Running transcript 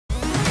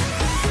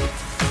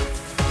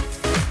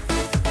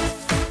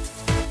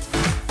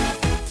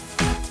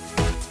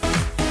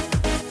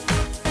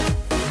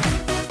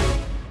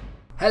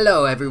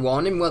Hello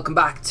everyone and welcome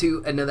back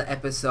to another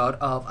episode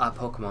of our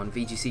Pokemon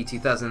VGC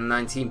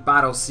 2019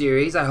 Battle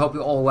Series. I hope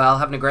you're all well,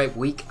 having a great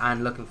week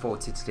and looking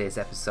forward to today's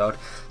episode.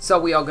 So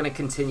we are going to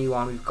continue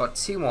on. We've got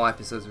 2 more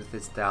episodes with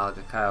this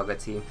Dialga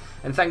Kyogre team.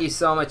 And thank you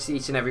so much to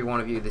each and every one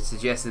of you that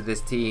suggested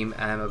this team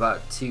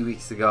about 2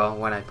 weeks ago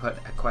when I put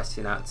a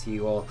question out to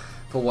you all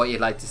for what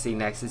you'd like to see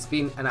next. It's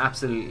been an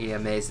absolutely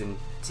amazing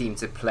team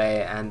to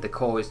play and the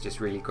core is just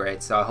really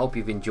great, so I hope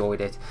you've enjoyed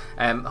it.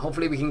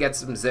 Hopefully we can get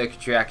some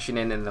Xurkitree action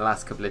in the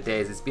last couple of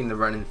days. It's been the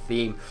running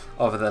theme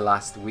over the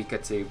last week or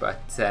two, but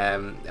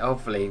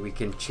hopefully we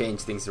can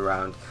change things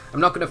around.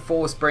 I'm not going to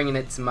force bringing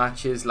it to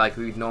matches like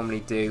we would normally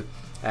do,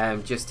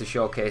 just to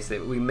showcase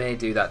it. We may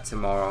do that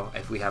tomorrow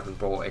if we haven't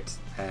brought it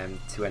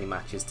to any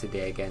matches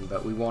today again,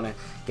 but we want to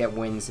get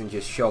wins and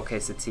just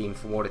showcase the team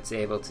for what it's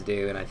able to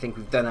do, and I think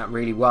we've done that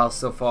really well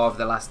so far over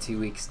the last 2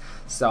 weeks,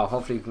 so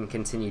hopefully we can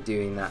continue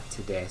doing that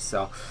today.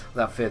 So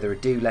without further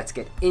ado, let's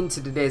get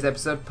into today's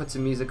episode. Put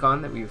some music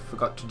on that we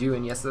forgot to do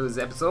in yesterday's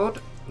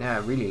episode.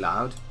 Really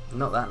loud,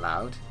 not that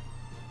loud.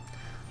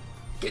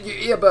 Get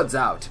your earbuds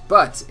out.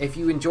 But if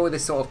you enjoy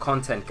this sort of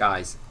content,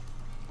 guys,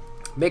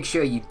 make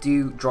sure you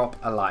do drop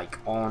a like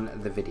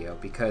on the video,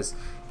 because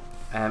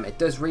it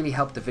does really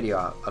help the video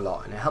out a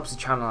lot, and it helps the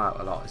channel out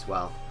a lot as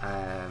well,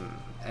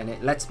 and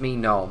it lets me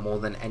know more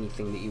than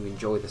anything that you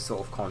enjoy the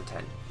sort of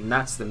content, and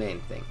that's the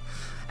main thing.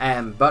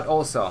 But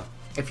also,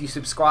 if you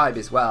subscribe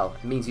as well,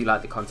 it means you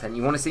like the content,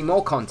 you want to see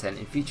more content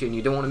in future and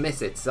you don't want to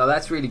miss it, so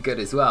that's really good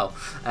as well.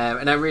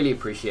 And I really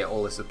appreciate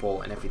all the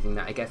support and everything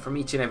that I get from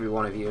each and every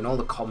one of you, and all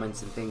the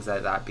comments and things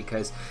like that,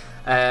 because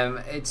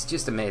it's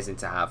just amazing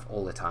to have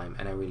all the time,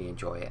 and I really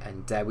enjoy it.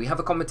 And we have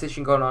a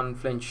competition going on,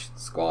 Flinch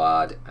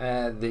Squad,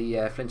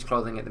 the Flinch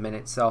clothing at the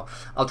minute, so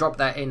I'll drop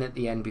that in at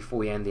the end before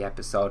we end the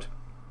episode,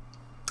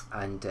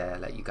 and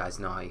let you guys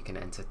know how you can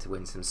enter to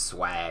win some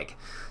swag,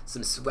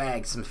 some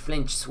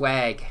Flinch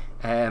swag.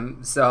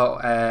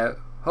 So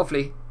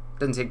hopefully it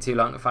doesn't take too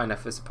long to find our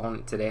first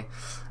opponent today.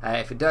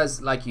 If it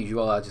does, like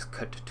usual, I'll just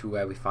cut to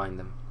where we find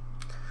them.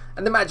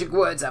 And the magic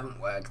words haven't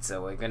worked,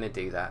 so we're gonna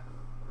do that.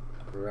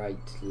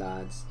 Right,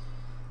 lads,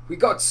 we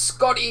got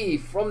Scotty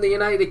from the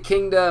United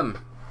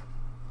Kingdom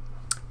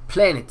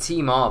playing a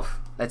team of.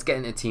 Let's get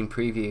into team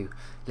preview.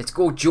 Let's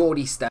go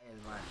Geordie style,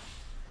 man.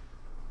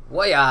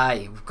 Why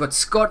aye, we've got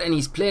Scott and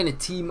he's playing a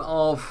team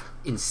of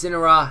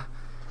Incineroar,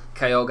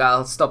 Kyogre.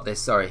 I'll stop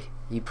this, sorry.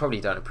 You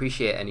probably don't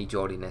appreciate any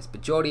Geordiness,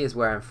 but Geordie is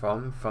where I'm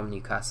from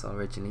Newcastle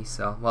originally,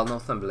 so, well,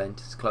 Northumberland,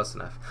 it's close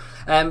enough.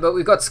 But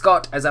we've got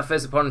Scott as our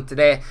first opponent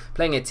today,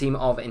 playing a team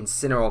of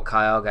Incineroar,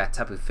 Kyogre,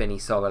 Tapu Fini,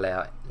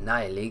 Solgaleo,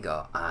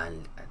 Nihilego,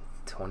 and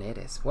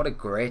Tornadus. What a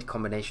great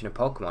combination of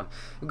Pokemon.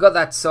 We've got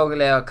that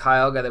Solgaleo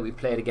Kyogre that we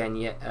played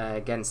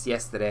against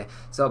yesterday,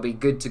 so it'll be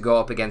good to go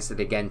up against it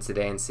again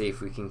today and see if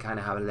we can kind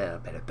of have a little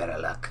bit of better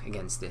luck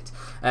against it.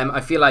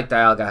 I feel like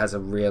Dialga has a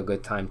real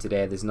good time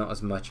today. There's not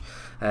as much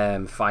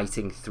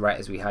fighting threat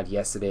as we had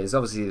yesterday. There's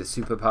obviously the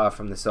superpower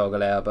from the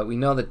Solgaleo, but we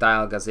know that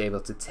Dialga's able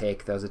to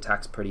take those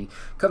attacks pretty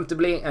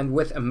comfortably, and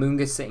with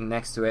Amoonguss sitting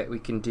next to it, we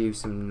can do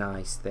some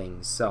nice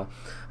things. So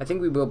I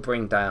think we will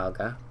bring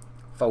Dialga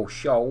for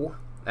show.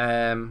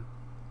 Do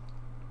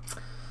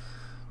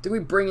we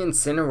bring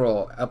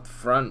Incineroar up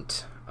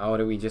front, or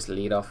do we just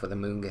lead off with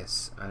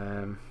Amoonguss?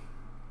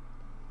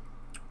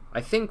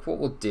 I think what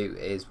we'll do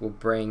is we'll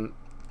bring...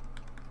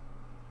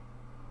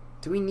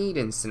 Do we need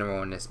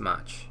Incineroar in this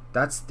match?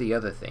 That's the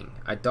other thing.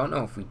 I don't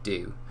know if we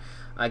do,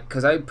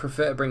 because I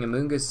prefer to bring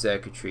Amoonguss,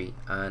 Xurkitree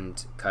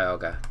and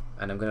Kyogre,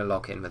 and I'm going to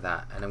lock in with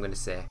that, and I'm going to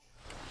say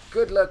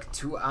good luck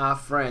to our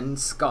friend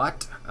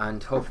Scott,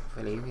 and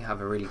hopefully we have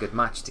a really good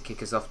match to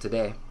kick us off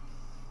today.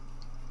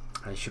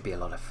 And it should be a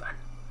lot of fun.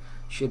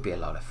 Should be a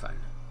lot of fun.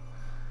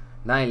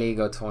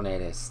 Nihilego,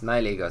 Tornadus.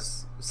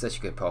 Nihilego's such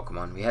a good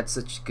Pokemon. We had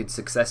such good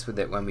success with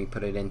it when we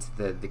put it into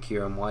the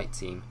Kyurem White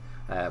team.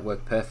 It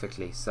worked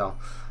perfectly, so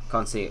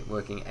can't see it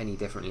working any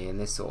differently in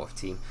this sort of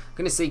team. I'm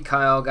going to see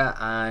Kyogre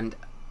and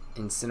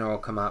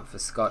Incineroar come out for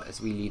Scott as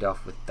we lead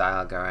off with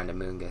Dialga and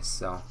Amoonguss.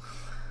 So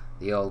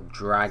the old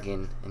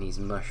dragon and his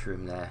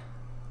mushroom there.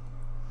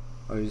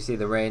 Or you see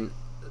the rain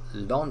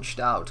launched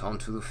out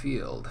onto the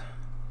field.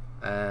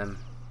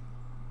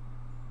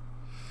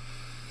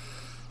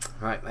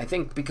 Right, I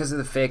think because of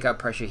the fake out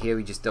pressure here,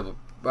 we just double...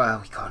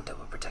 Well, we can't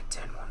double protect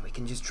turn 1. We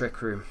can just Trick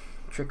Room.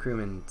 Trick Room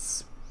and...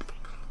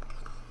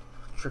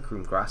 Trick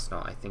Room Grass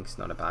Knot, I think, is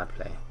not a bad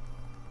play.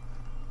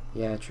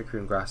 Yeah, Trick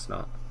Room Grass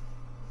Knot.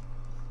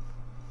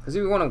 Because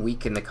we want to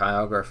weaken the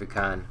Kyogre if we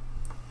can.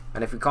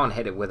 And if we can't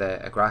hit it with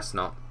a Grass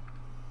Knot,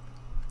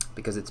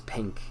 because it's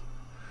pink.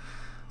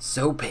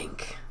 So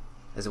pink.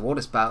 There's a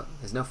Water Spout.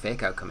 There's no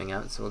fake out coming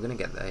out, so we're going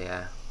to get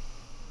the...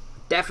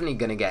 Definitely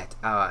going to get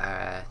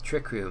our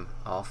Trick Room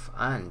off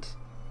and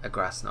a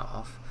Grass Knot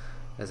off.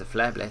 There's a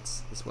Flare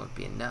Blitz. This won't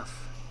be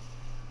enough.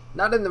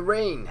 Not in the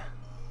rain,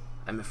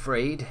 I'm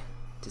afraid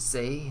to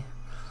say.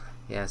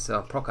 Yeah,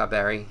 so Proc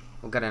Berry.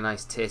 We'll get a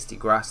nice tasty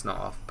Grass Knot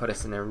off. Put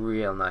us in a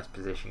real nice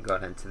position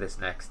going into this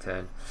next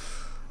turn.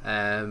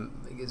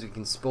 Because we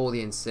can spoil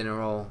the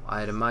Incineroar.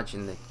 I'd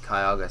imagine that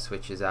Kyogre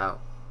switches out.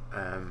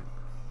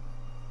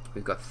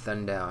 we've got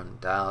Thunder on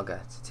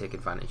Dialga to take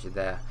advantage of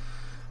there.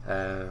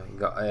 You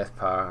got Earth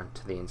Power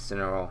onto the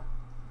Incineroar.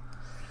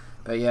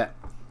 But yeah,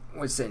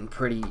 we're sitting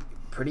pretty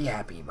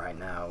happy right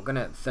now. We're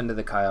gonna Thunder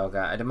the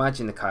Kyogre. I'd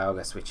imagine the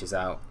Kyogre switches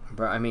out,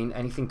 but I mean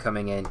anything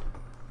coming in.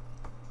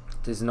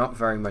 There's not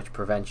very much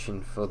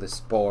prevention for the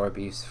Spore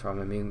abuse from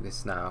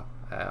Amoonguss now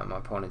on my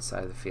opponent's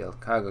side of the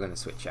field. Kyogre going to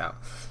switch out.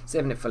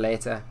 Saving it for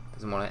later.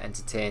 Doesn't want to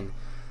entertain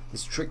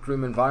this Trick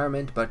Room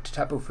environment, but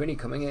Tapu Fini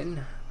coming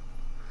in.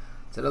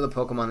 It's another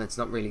Pokemon that's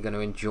not really going to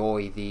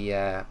enjoy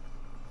the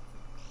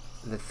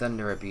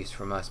Thunder abuse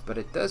from us, but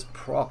it does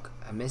proc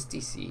a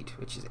Misty Seed,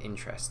 which is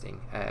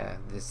interesting.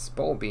 The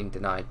Spore being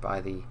denied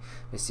by the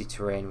Misty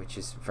Terrain, which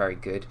is very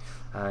good,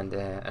 and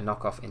a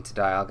knockoff into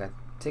Dialga,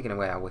 taking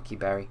away our Wiki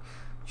Berry,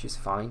 which is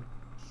fine,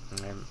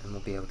 and we'll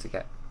be able to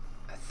get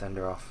a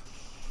Thunder off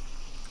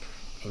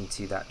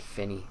into that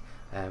Finny.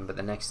 But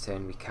the next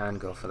turn we can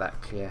go for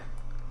that clear.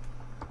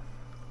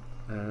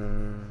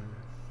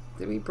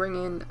 Did we bring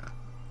in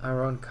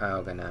our own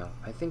Kyogre now?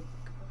 I think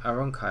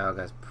our own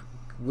Kyogre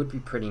would be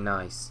pretty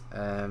nice.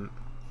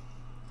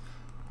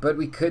 But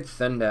we could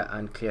Thunder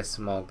and clear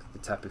Smog the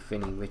Tapu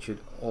Fini, which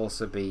would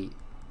also be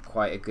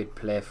quite a good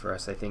play for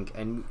us, I think.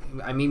 And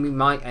I mean, we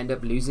might end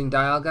up losing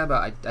Dialga,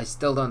 but I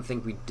still don't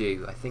think we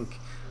do. I think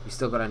we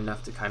still got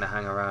enough to kind of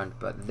hang around,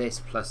 but this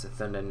plus the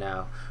Thunder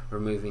now,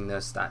 removing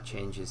those stat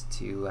changes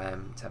to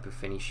Tapu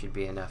Fini should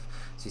be enough.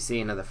 So you see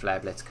another Flare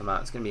Blitz come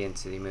out. It's going to be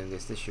into the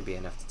Amoonguss. This should be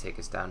enough to take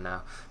us down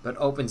now, but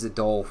opens the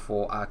door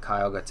for our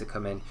Kyogre to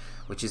come in,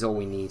 which is all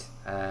we need.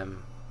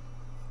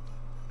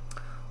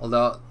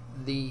 Although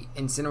the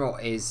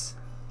Incineroar is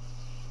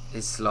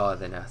slower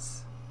than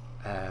us,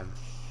 but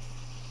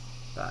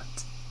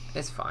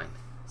it's fine.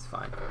 It's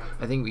fine.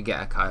 I think we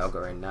get a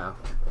Kyogre in now.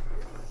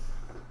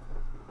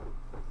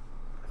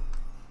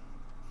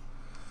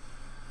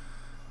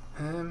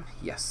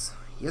 Yes.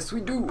 Yes,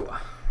 we do.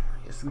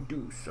 Yes, we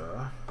do,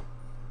 sir.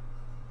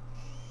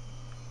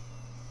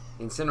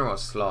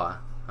 Incineroar's slower.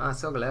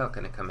 Solgaleo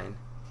gonna come in.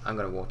 I'm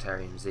gonna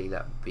Waterium Z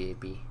that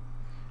baby.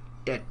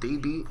 That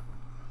baby.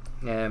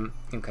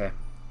 Okay.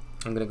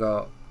 I'm gonna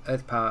go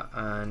Earth Power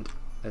and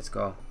let's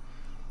go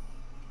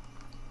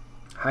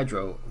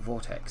Hydro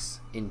Vortex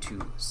into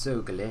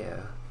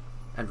Solgaleo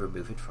and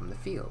remove it from the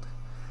field.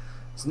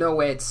 There's no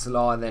way it's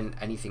slower than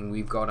anything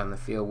we've got on the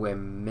field. We're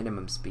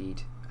minimum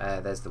speed.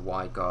 There's the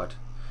Wide Guard.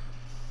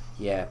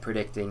 Yeah,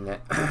 predicting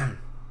that I'm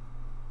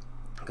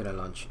gonna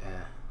launch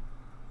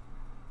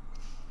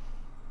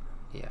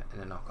yeah,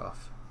 in a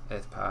knockoff.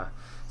 Earth Power.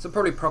 So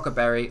probably proc a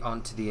berry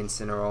onto the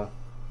Incineroar.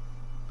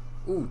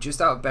 Ooh, just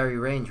out of berry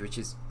range, which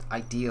is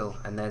ideal.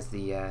 And there's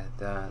the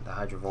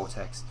Hydro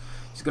Vortex.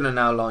 He's gonna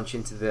now launch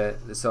into the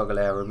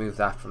Solgaleo, remove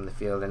that from the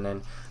field, and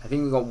then I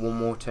think we've got one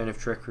more turn of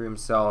Trick Room,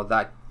 so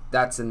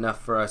that's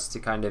enough for us to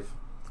kind of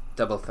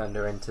double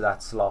Thunder into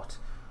that slot.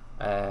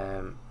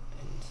 And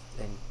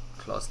then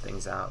close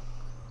things out,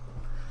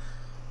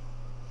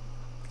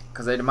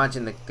 because I'd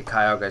imagine the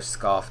Kyogre is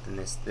scarfed in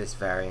this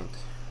variant.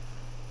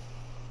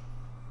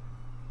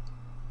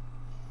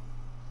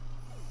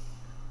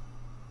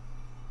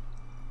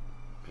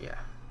 Yeah,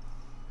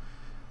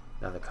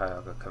 now the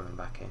Kyogre coming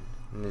back in,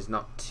 and there's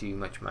not too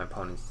much my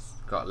opponent's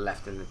got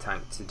left in the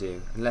tank to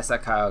do, unless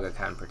that Kyogre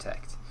can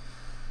protect,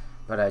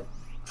 but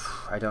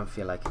I don't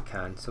feel like it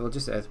can, so we'll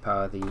just Earth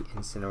Power the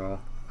Incineroar.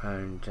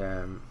 And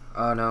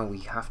oh no, we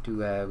have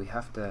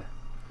to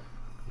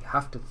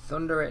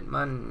Thunder it,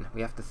 man. We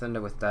have to Thunder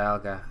with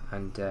Dialga,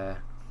 and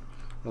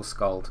we'll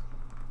Scald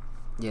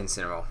the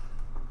Incineroar.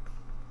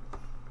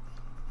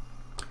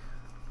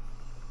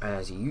 And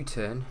as a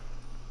U-turn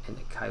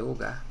into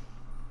Kyogre,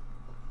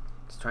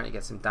 just trying to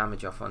get some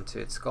damage off onto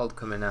it. Scald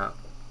coming out.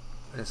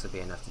 This will be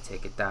enough to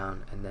take it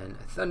down, and then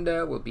a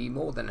Thunder will be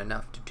more than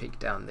enough to take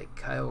down the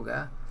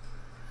Kyogre,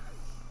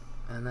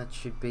 and that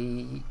should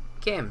be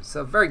game.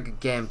 So very good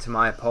game to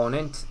my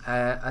opponent.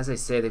 As I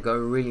say, they've got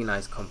a really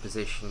nice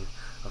composition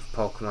of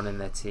Pokemon in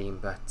their team,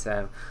 but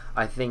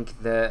I think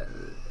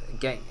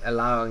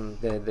allowing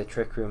the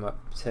Trick Room up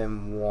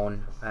turn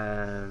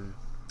 1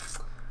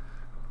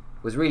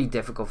 was really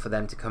difficult for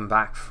them to come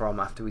back from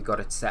after we got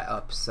it set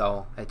up.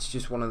 So it's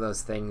just one of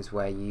those things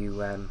where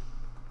you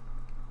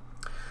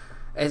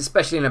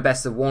especially in a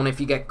best of 1, if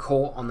you get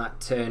caught on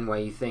that turn where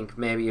you think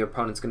maybe your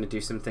opponent's going to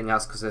do something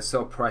else because they're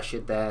so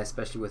pressured there,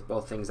 especially with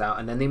both things out,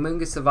 and then the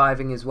Amoonguss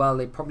surviving as well.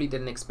 They probably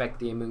didn't expect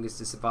the Amoonguss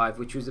to survive,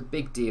 which was a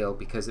big deal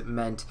because it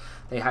meant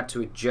they had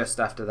to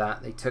adjust after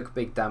that. They took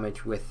big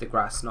damage with the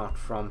Grass Knot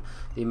from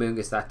the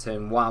Amoonguss that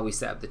turn while we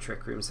set up the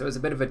Trick Room, so it was a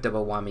bit of a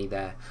double whammy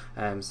there.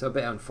 So a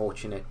bit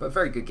unfortunate, but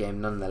very good game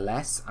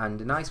nonetheless,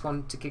 and a nice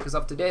one to kick us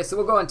off today. So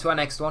we'll go on to our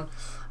next one,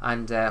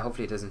 and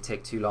hopefully it doesn't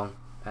take too long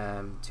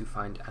to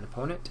find an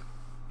opponent.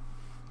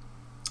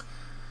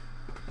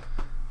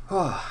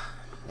 Oh,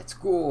 let's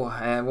go.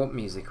 What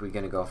music are we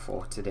going to go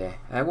for today?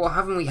 What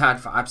haven't we had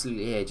for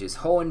absolutely ages?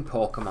 Horn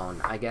Pokemon.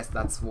 I guess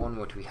that's one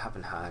what we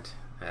haven't had.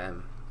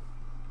 I'm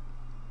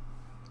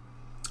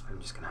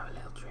just going to have a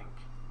little drink.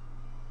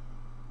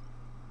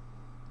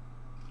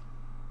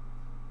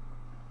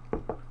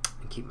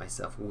 And keep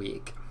myself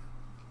awake.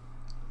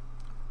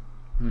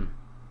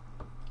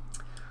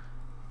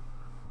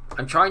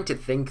 I'm trying to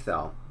think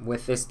though,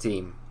 with this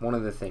team, one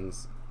of the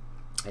things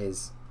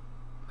is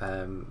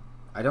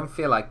I don't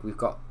feel like we've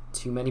got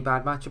too many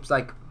bad matchups.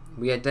 Like,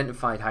 we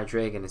identified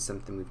Hydreigon as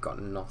something we've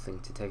got nothing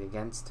to take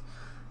against.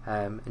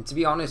 And to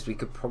be honest, we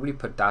could probably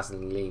put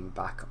Dazzling Gleam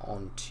back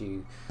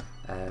onto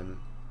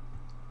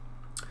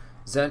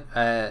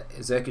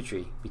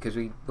Xurkitree, because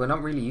we're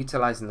not really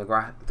utilising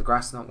the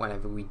grass knot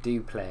whenever we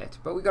do play it.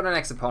 But we've got our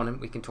next opponent,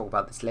 we can talk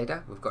about this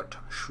later. We've got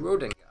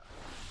Schrodinger.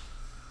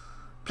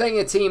 Playing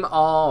a team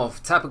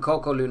of Tapu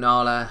Koko,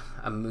 Lunala,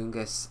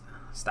 Amoonguss,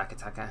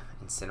 Stakataka,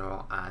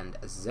 Incineroar, and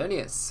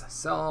Xerneas.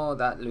 So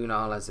that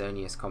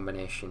Lunala-Xerneas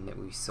combination that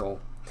we saw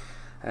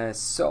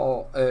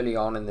so early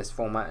on in this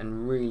format,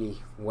 and really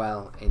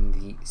well in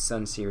the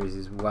Sun series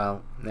as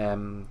well.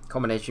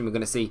 Combination we're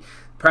going to see.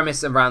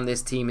 Premise around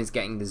this team is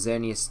getting the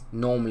Xerneas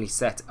normally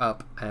set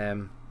up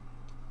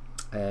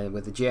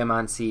with the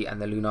Geomancy,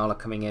 and the Lunala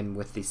coming in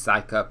with the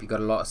Psych Up. You've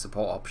got a lot of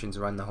support options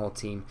around the whole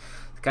team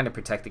to kind of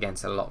protect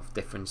against a lot of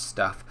different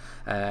stuff.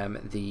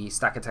 The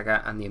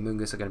Stakataka and the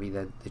Amoonguss are going to be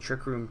the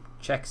Trick Room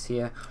checks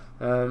here.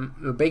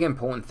 The big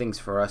important things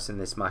for us in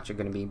this match are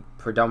going to be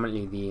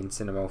predominantly the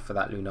Incineroar for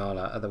that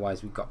Lunala.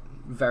 Otherwise, we've got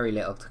very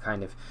little to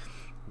kind of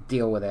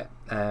deal with it.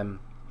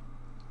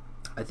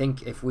 I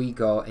think if we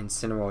go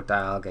Incineroar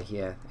Dialga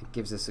here, it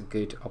gives us a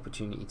good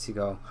opportunity to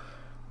go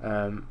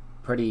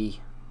pretty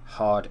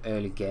hard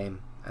early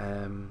game.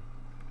 I'm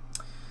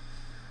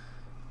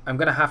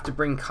going to have to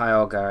bring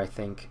Kyogre, I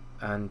think.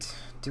 And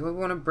do I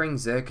want to bring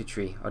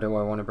Xurkitree, or do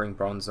I want to bring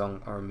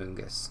Bronzong or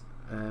Amoonguss?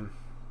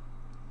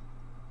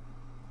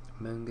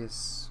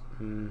 Amoonguss,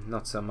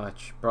 not so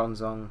much.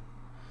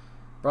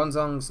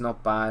 Bronzong's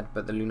not bad,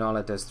 but the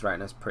Lunala does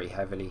threaten us pretty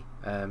heavily.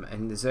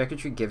 And the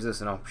Xurkitree gives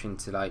us an option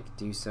to like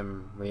do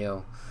some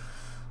real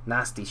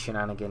nasty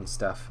shenanigan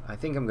stuff. I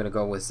think I'm going to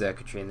go with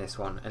Xurkitree in this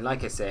one. And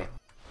like I say,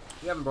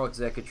 we haven't brought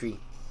Xurkitree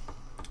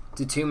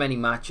to too many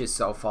matches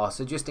so far,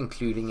 so just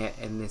including it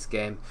in this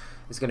game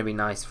is going to be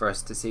nice for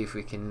us to see if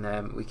we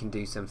can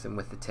do something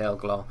with the Tail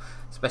Glow,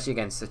 especially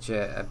against such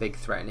a big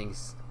threatening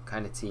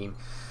kind of team.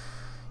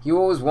 You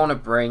always want to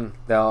bring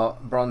the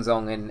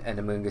Bronzong and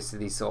Amoonguss to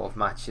these sort of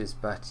matches,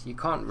 but you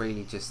can't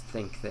really just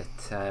think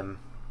that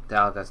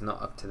Dialga's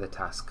not up to the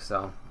task.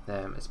 So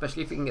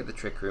especially if you can get the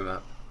Trick Room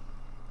up,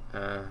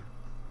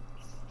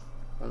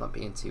 will not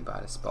be in too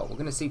bad a spot. We're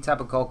going to see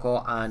Tapu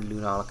Koko and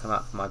Lunala come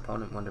out for my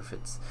opponent. Wonder if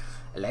it's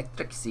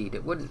Electric Seed.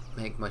 It wouldn't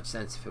make much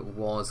sense if it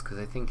was, because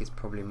I think it's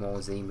probably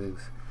more Z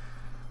move.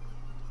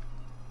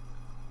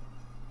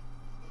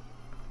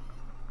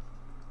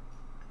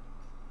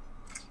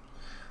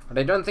 But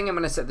I don't think I'm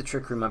going to set the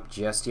Trick Room up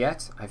just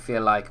yet. I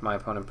feel like my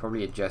opponent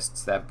probably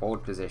adjusts their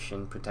board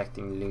position,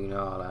 protecting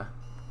Lunala.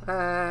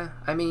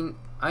 I mean,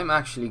 I'm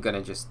actually going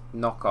to just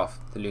knock off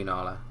the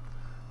Lunala.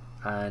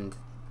 And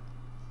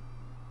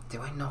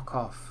do I knock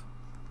off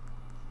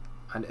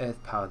and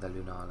Earth Power the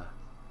Lunala?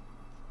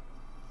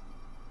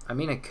 I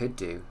mean, I could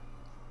do.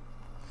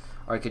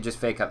 Or I could just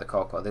fake out the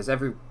Koko. There's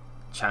every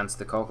chance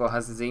the Koko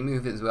has the Z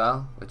move as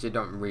well, which I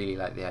don't really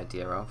like the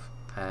idea of.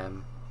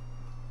 And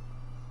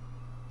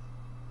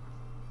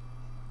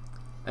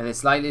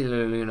it's likely the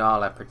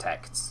Lunala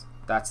protects.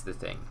 That's the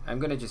thing. I'm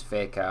going to just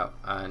fake out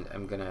and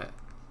I'm going to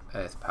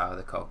Earth Power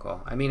the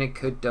Koko. I mean, it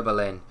could double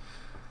in.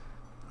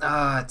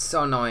 Ah, it's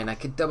so annoying. I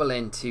could double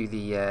into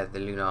the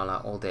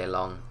Lunala all day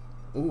long.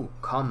 Ooh,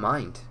 Calm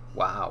Mind.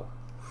 Wow.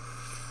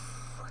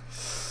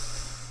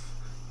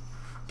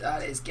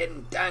 That is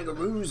getting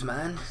dangaroos,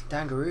 man.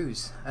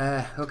 Dangaroos.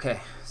 Okay,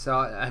 so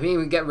I mean,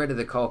 we get rid of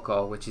the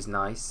Koko, which is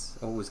nice.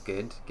 Always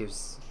good.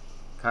 Gives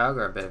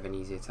Kyogre a bit of an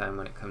easier time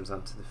when it comes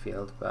onto the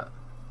field, but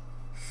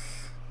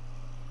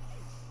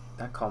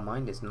that Calm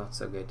Mind is not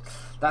so good.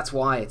 That's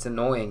why it's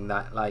annoying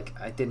that like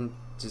I didn't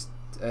just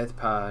Earth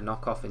Power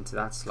knock off into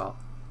that slot.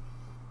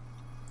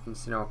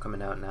 Incineroar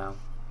coming out now.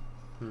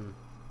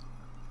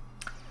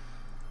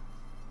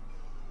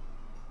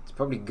 It's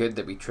probably good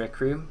that we Trick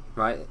Room,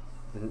 right?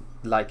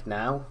 Like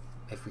now,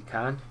 if we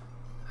can.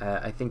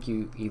 I think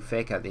you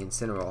fake out the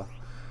Incineroar.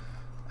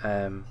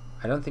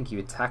 I don't think you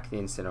attack the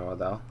Incineroar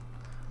though.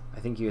 I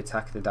think you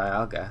attack the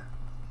Dialga.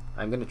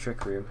 I'm going to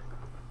Trick Room.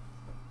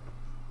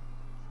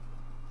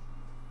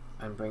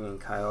 I'm bringing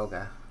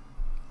Kyogre.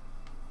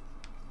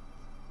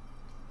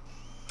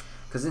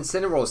 Because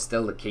Incineroar is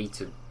still the key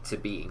to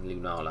beating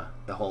Lunala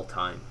the whole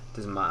time.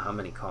 Doesn't matter how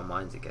many Calm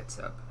Minds it gets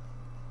up.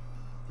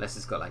 Unless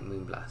it's got like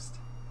Moonblast.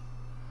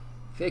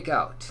 Fake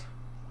out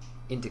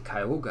into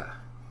Kyogre.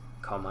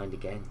 Calm Mind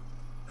again.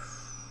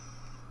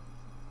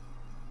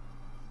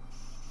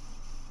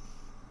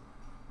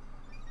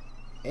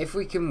 If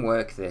we can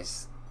work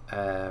this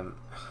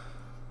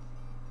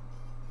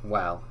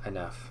well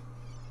enough,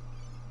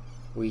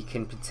 we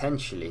can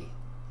potentially.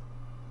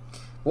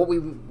 We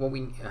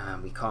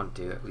can't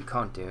do it. We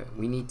can't do it.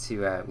 We need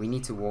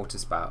to Water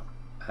Spout,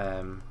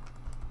 and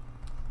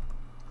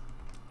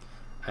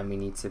we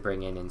need to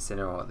bring in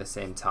Incineroar at the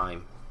same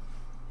time.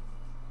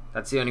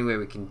 That's the only way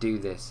we can do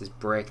this, is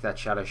break that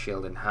Shadow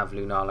Shield and have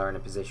Lunala in a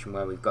position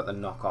where we've got the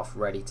knockoff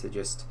ready to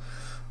just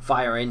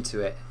fire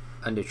into it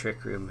under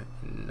Trick Room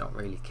and not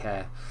really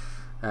care.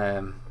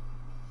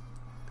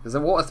 Because the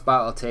Water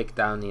Spout will take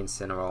down the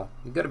Incineroar.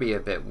 You've got to be a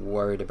bit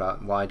worried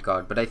about Wide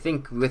Guard, but I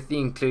think with the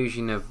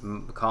inclusion of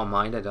Calm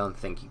Mind, I don't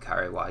think you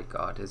carry Wide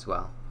Guard as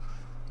well.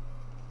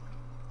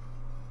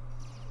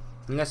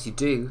 Unless you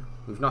do.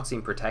 We've not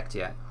seen Protect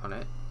yet on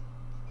it.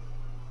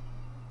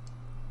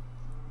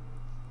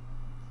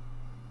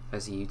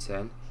 There's a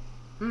U-turn.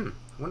 I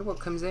wonder what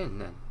comes in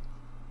then.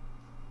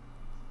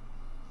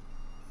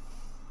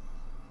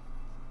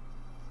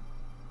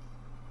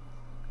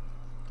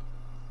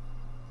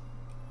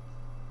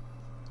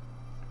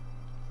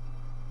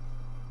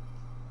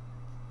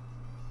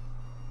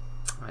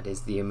 That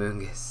is the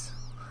Amoonguss.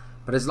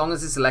 But as long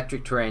as this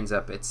electric terrain's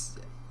up, it's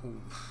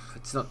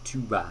not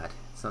too bad.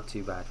 It's not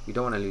too bad. We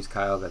don't want to lose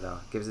Kyogre though.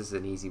 It gives us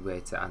an easy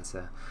way to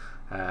answer.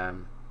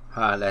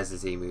 There's the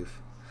Z move.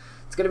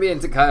 It's going to be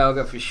into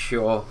Kyogre for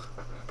sure.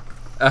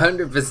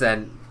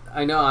 100%.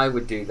 I know I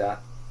would do that.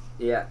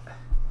 Yeah.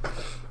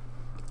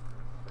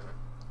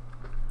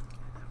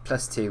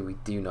 +2, we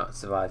do not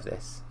survive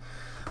this.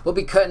 We'll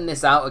be cutting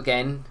this out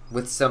again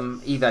with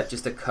some, either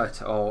just a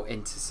cut or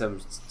into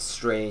some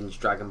strange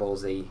Dragon Ball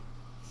Z.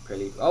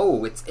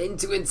 Oh, it's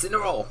into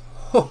Incineroar.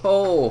 Ho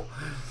ho.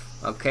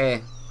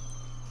 Okay.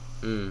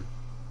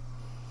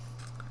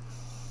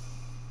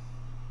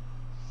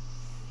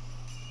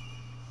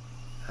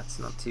 That's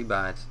not too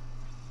bad.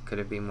 Could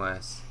have been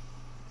worse.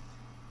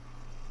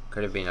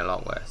 Could have been a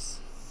lot worse.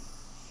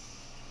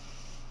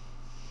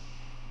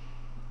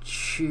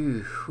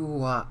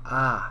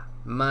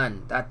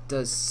 Man, that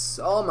does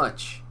so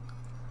much.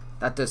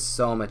 That does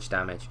so much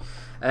damage.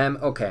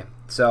 Okay,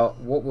 so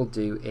what we'll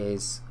do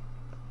is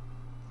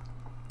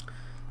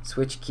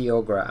switch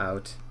Kyogre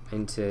out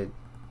into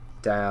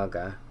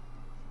Dialga.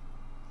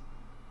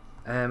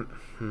 The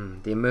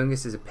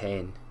Amoonguss is a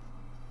pain.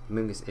 The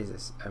Amoonguss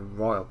is a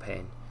royal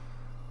pain.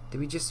 Did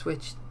we just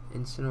switch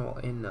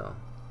Incineroar in though?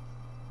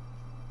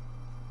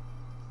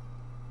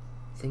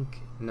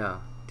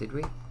 No. Did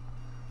we?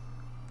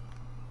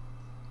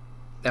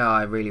 Oh,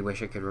 I really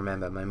wish I could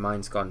remember. My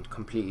mind's gone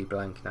completely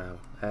blank now.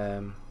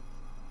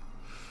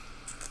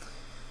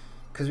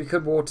 Because we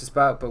could Water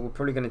Spout, but we're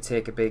probably going to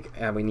take a big...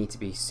 we need to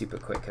be super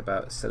quick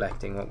about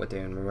selecting what we're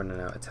doing. We're running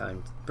out of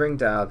time. Bring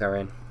Dialga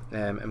in.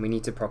 And we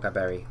need to proc our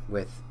berry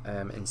with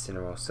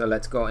Incineroar. So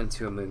let's go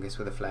into Amoonguss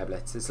with a Flare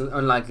Blitz. It's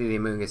unlikely the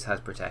Amoonguss has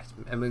Protect.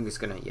 Amoonguss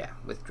gonna,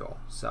 withdraw.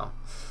 So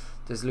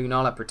does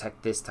Lunala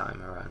Protect this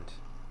time around?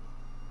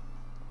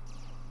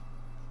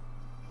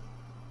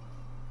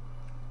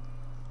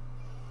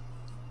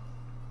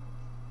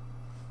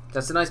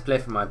 That's a nice play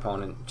from my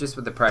opponent. Just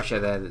with the pressure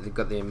there that they've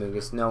got the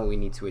Amoonguss. No, we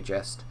need to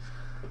adjust.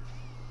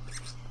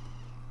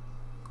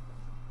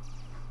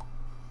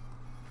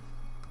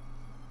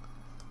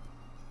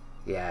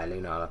 Yeah,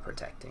 Lunala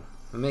protecting.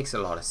 It makes a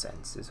lot of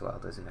sense as well,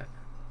 doesn't it?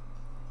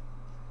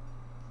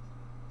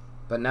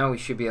 But now we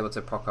should be able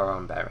to proc our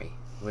own berry,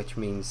 which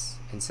means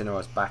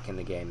Incineroar's back in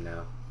the game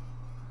now.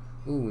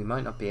 Ooh, we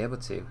might not be able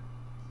to.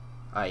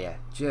 Ah yeah,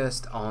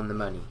 just on the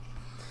money.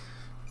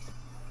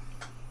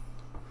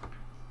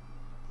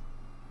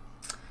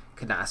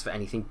 Couldn't ask for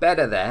anything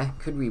better there,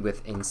 could we,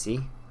 with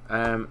Inci?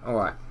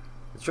 Alright.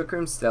 The Trick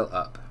Room's still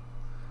up.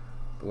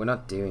 But we're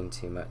not doing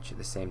too much at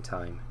the same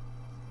time.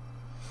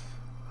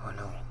 Oh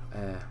no,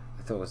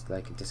 I thought it was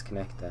like a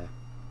disconnect there.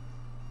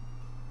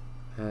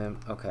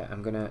 Okay,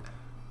 I'm gonna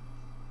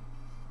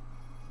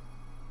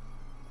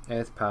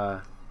Earth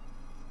Power.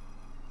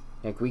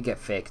 Like, we get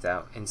faked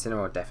out.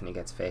 Incineroar definitely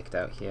gets faked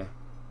out here.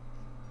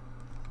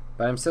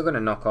 But I'm still gonna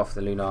knock off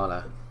the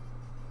Lunala.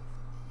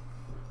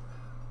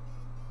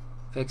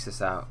 Fix us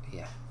out,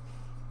 yeah.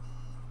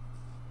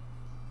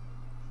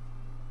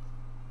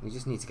 We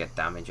just need to get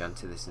damage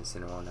onto this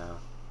Incineroar now.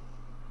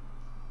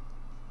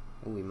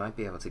 Oh, we might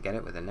be able to get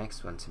it with the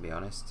next one, to be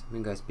honest.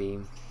 Moongeist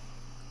Beam.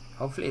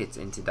 Hopefully it's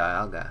into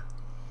Dialga.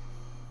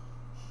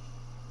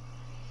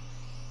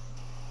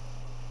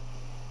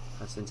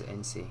 That's into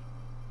Inci.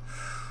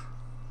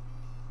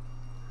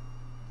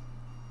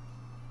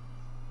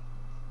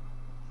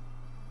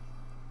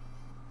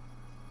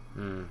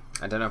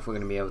 I don't know if we're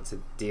going to be able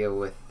to deal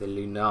with the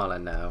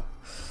Lunala now.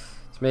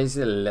 Which makes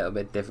it a little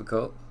bit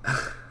difficult.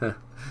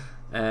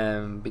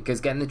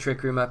 Because getting the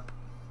Trick Room up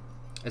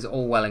is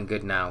all well and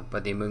good now,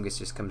 but the Amoonguss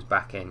just comes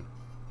back in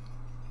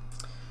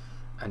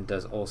and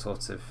does all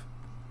sorts of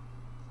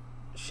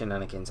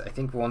shenanigans. I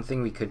think one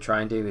thing we could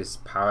try and do is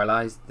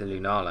paralyze the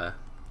Lunala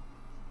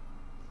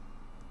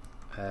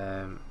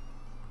and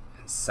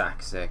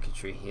sack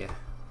Xurkitree here.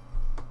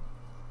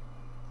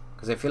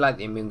 Because I feel like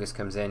the Amoonguss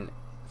comes in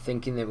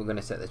thinking that we're going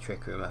to set the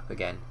Trick Room up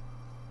again.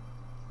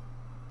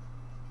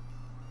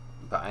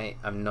 But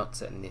I'm not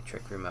setting the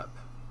Trick Room up.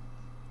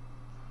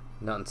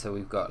 Not until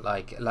we've got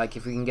like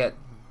if we can get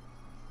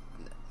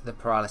the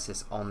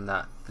paralysis on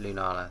that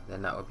Lunala,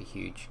 then that would be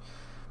huge.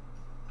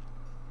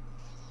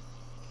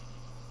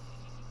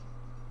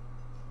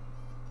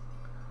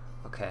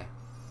 Okay.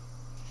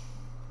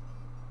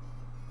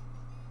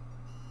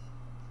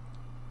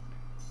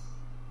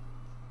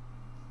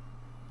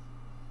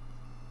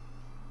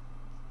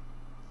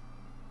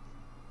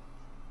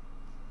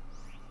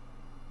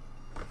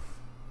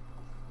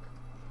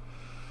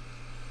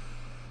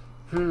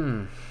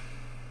 I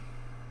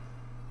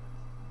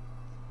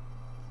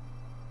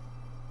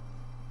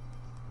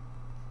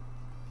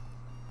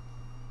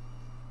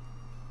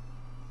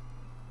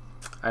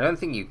don't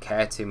think you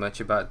care too much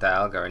about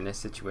Dialga in this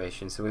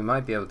situation, so we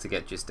might be able to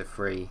get just a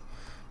free.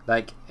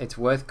 Like, it's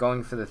worth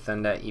going for the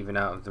Thunder even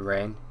out of the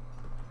rain.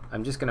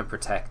 I'm just going to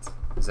protect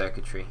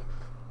Xurkitree.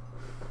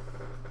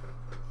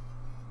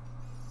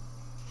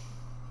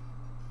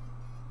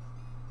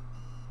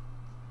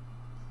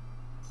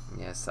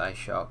 Yeah,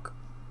 SOHK.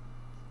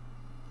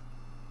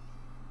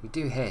 We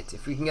do hit.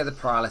 If we can get the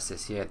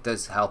paralysis here, it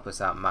does help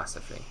us out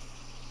massively.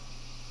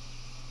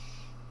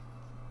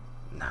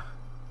 No.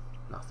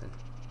 Nothing.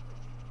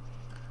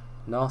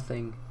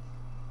 Nothing.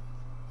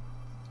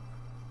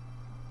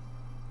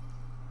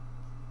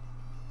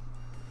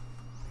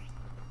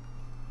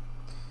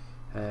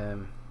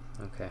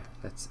 Okay,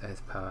 let's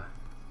Earth Power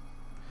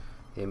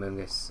the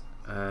Amoonguss,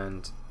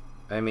 and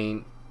I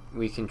mean,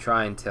 we can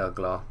try and Tail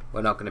Glow.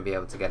 We're not going to be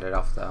able to get it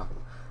off though.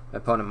 My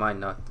opponent might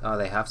not. Oh,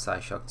 they have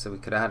SOHK, so we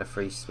could have had a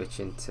free switch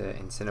into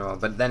Incineroar.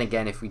 But then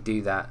again, if we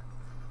do that,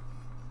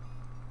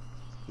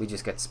 we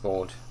just get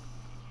spored.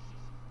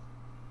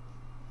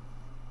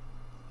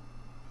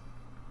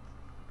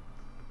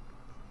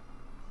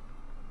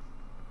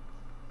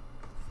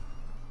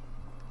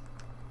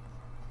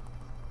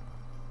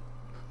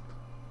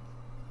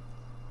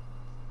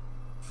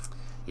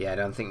 Yeah, I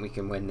don't think we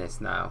can win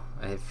this now.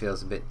 It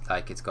feels a bit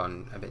like it's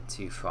gone a bit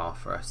too far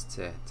for us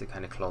to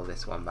kind of claw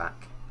this one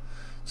back.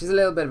 Which is a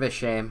little bit of a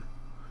shame.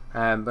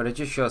 But it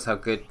just shows how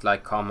good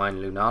like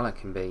Carmine Lunala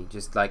can be.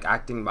 Just like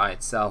acting by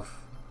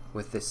itself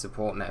with this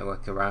support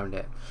network around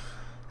it.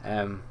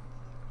 Yeah,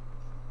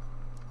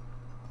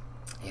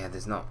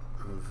 there's not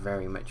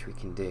very much we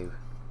can do.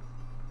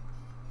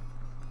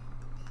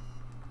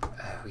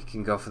 We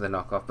can go for the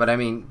knockoff. But I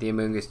mean, the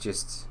Amoonguss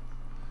just...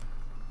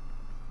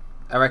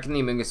 I reckon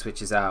the Amoonguss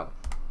switches out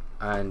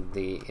and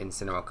the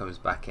Incineroar comes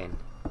back in.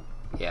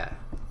 Yeah.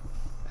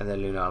 And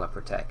then Lunala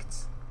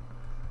protects.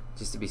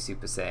 Just to be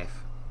super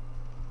safe.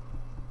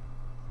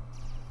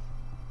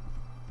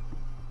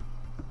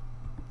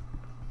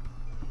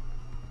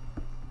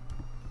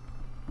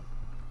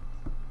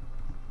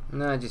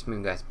 No, just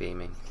Moongeist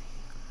beaming.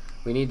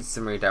 We needed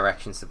some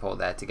redirection support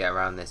there to get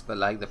around this, but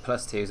like the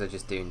 +2s are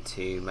just doing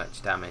too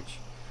much damage.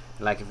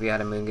 Like if we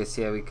had a Moongeist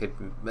here, we could,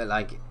 but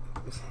like...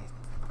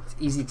 It's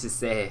easy to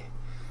say,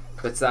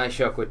 but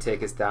SOHK would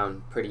take us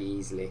down pretty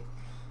easily.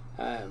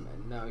 And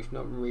now we've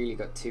not really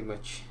got too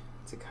much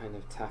to kind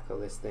of tackle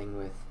this thing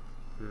with.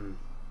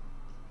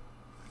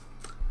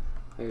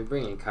 Maybe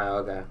bring in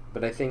Kyogre,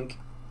 but I think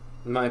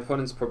my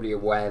opponent's probably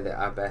aware that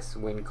our best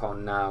win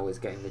con now is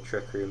getting the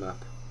Trick Room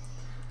up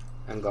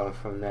and going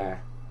from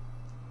there.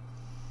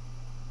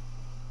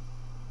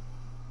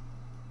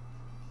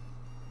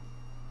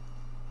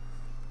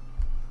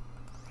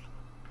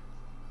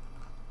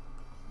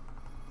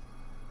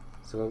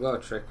 So we'll go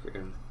Trick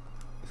Room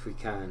if we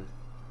can.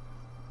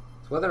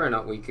 So whether or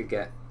not we could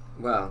get,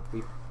 well,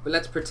 but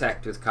let's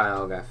protect with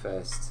Kyogre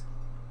first.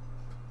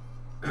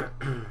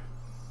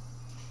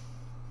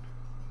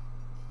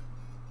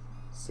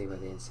 See where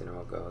the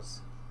Incineroar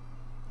goes.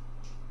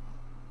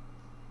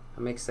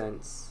 That makes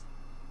sense.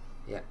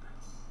 Yeah.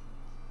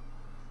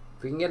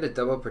 If we can get a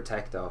double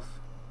protect off.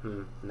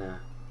 Nah.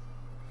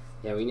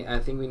 Yeah, I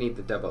think we need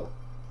the double.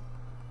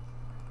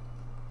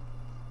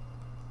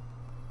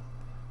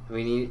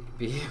 We need to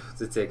be able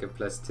to take a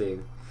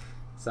 +2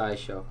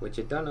 SOHK, which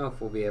I don't know if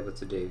we'll be able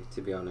to do,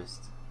 to be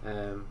honest.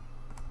 And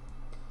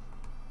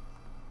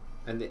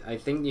I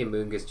think the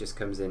Amoonguss just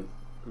comes in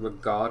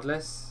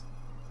regardless.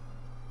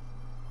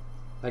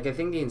 Like I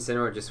think the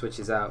Incineroar just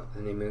switches out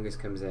and the Amoonguss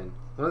comes in.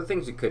 One of the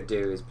things we could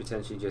do is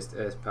potentially just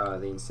Earth Power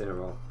the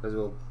Incineroar, because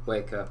we'll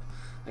wake up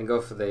and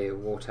go for the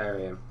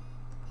Waterium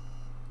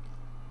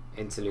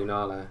into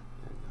Lunala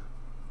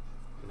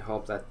and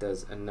hope that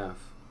does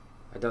enough.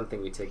 I don't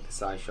think we take the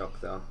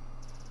SOHK though.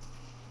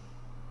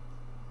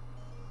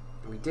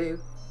 We do.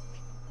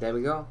 There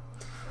we go.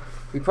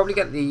 We probably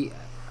get the...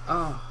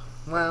 Oh,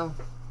 well...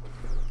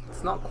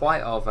 It's not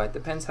quite over. It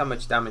depends how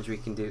much damage we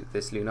can do with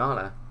this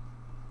Lunala.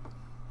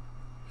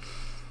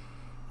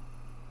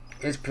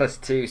 It's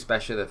 +2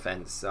 special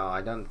defense, so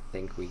I don't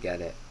think we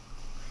get it.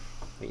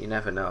 But you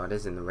never know. It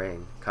is in the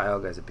rain.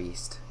 Kyogre's a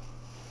beast.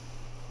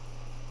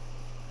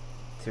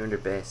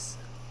 200 base.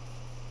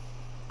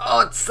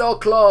 Oh, it's so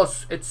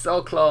close! It's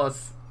so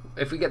close!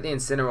 If we get the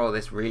Incineroar,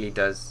 this really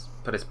does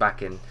put us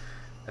back in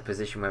a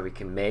position where we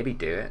can maybe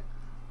do it.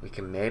 We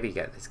can maybe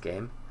get this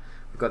game.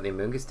 We've got the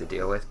Amoonguss to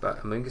deal with,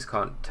 but Amoonguss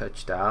can't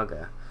touch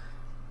Dialga.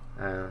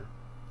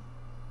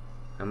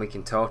 And we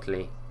can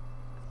totally...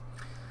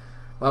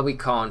 Well, we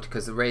can't,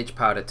 because the Rage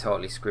Powder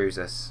totally screws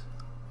us.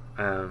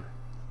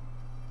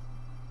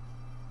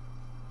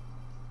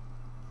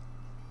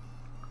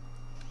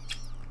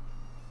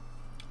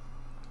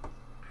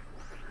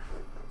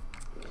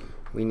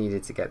 We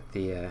needed to get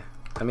the...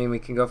 I mean, we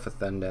can go for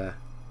Thunder.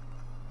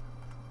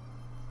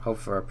 Hope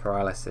for a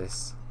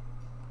Paralysis.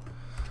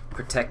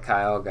 Protect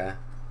Kyogre.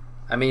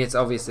 I mean, it's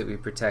obvious that we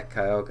protect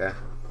Kyogre.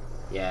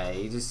 Yeah,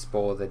 you just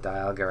spoil the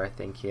Dialga, I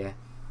think, here.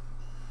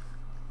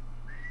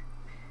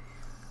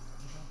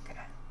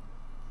 Okay.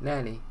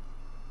 Nearly.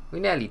 We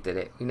nearly did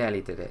it. We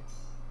nearly did it.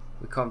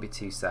 We can't be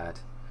too sad.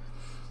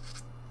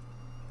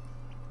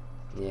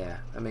 Yeah,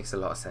 that makes a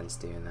lot of sense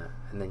doing that.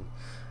 And then,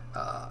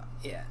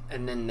 yeah,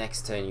 and then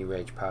next turn you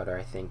Rage Powder,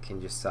 I think,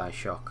 and just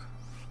Psyshock.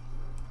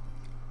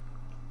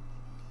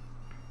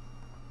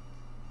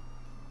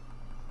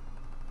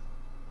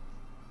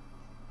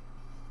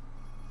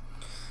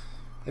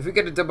 If we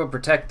get a double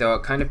Protect though,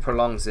 it kind of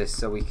prolongs this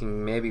so we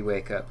can maybe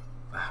wake up.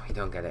 Oh, we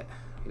don't get it.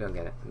 We don't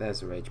get it.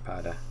 There's a Rage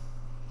Powder.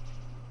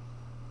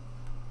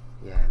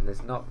 Yeah, and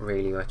there's not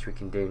really much we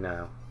can do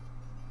now.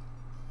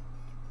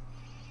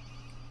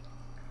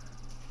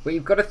 But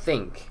you've got to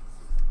think,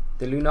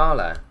 the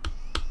Lunala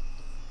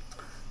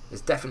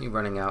is definitely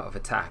running out of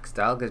attacks.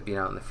 Dialga's been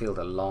out in the field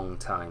a long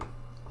time,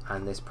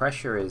 and this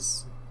pressure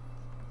is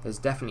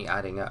definitely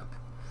adding up.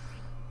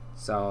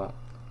 So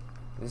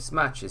this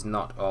match is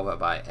not over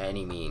by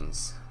any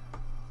means.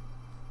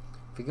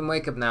 If we can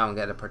wake up now and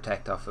get a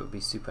Protect off, it would be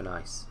super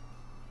nice.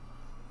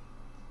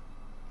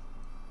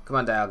 Come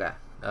on, Dialga.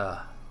 Ugh.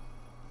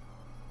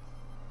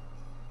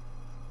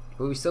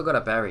 But we still got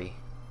a berry.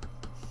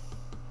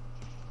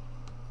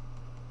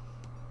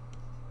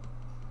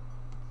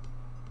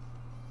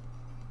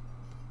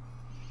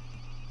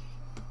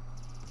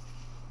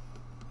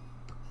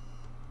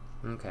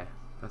 Okay,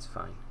 that's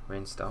fine.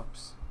 Rain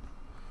stops.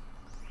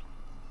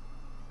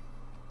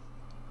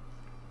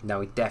 Now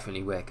we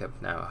definitely wake up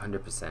now.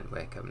 100%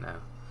 wake up now.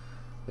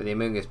 But the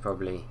Amoonguss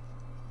probably...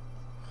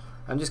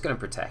 I'm just going to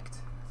Protect.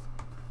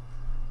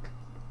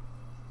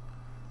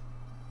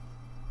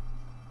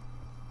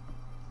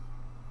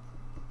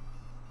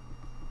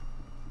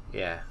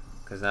 Yeah,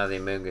 because now the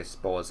Amoonguss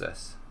spores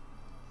us.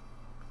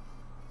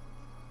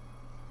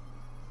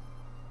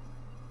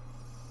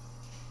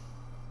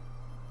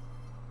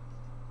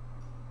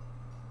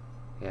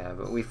 Yeah,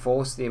 but we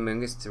force the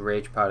Amoonguss to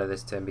Rage Powder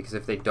this turn, because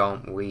if they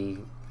don't, we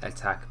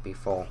attack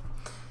before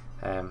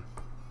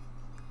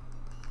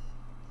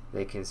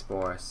they can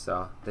spore us.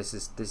 So this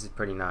is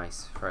pretty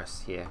nice for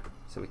us here.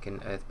 So we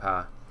can Earth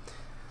Power.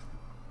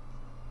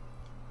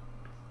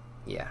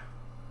 Yeah.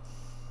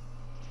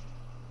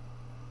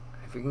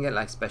 If we can get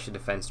like special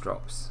defense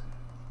drops,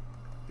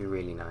 it'd be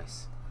really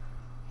nice.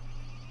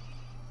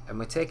 And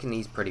we're taking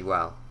these pretty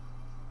well.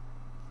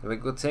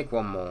 We'll take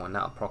one more and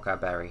that'll proc our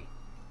berry.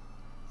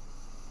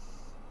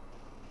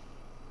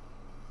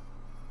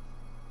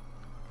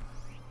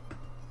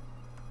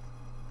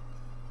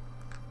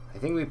 I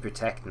think we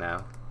Protect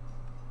now.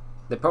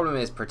 The problem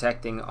is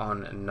protecting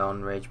on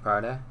non-Rage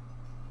Powder.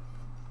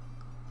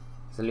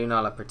 So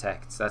Lunala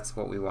protects, that's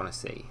what we want to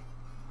see.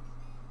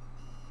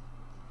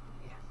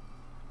 Yeah.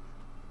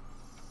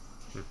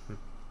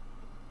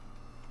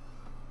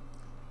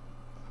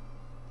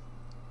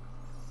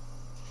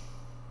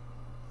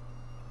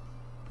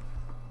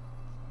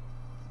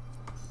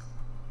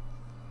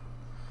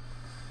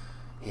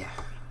 Yeah,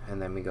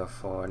 and then we go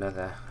for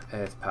another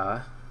Earth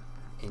Power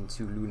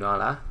into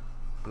Lunala.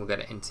 We'll get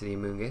it into the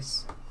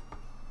Amoonguss.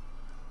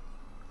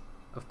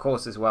 Of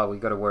course, as well,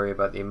 we've got to worry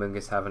about the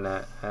Amoonguss having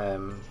a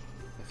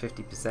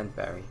 50%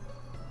 berry.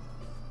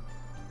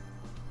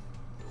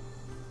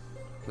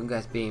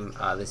 Amoonguss Beam.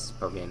 Ah, this is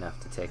probably enough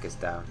to take us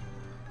down.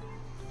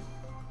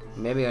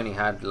 Maybe only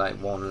had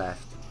like one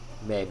left.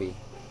 Maybe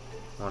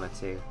one or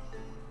two.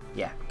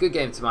 Yeah, good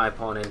game to my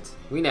opponent.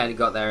 We nearly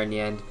got there in the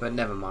end, but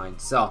never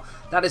mind. So,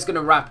 that is going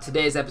to wrap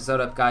today's episode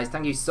up, guys.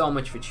 Thank you so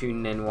much for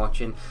tuning in and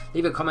watching.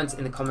 Leave a comment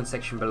in the comment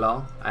section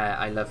below.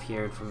 I love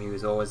hearing from you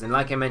as always. And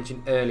like I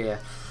mentioned earlier,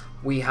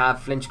 we have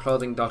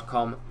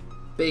flinchclothing.com.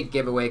 Big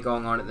giveaway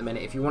going on at the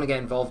minute. If you want to get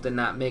involved in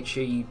that, make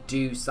sure you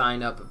do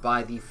sign up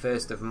by the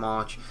 1st of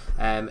March.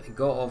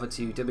 Go over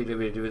to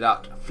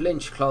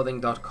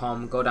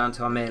www.flinchclothing.com, go down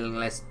to our mailing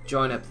list,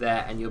 join up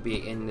there, and you'll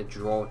be in the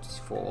draw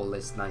for all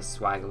this nice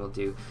swag, and we'll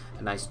do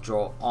a nice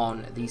draw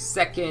on the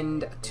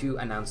 2nd to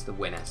announce the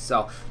winner.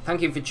 So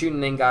thank you for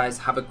tuning in, guys.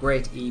 Have a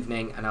great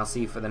evening, and I'll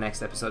see you for the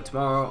next episode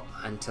tomorrow.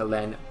 Until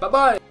then, bye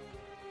bye.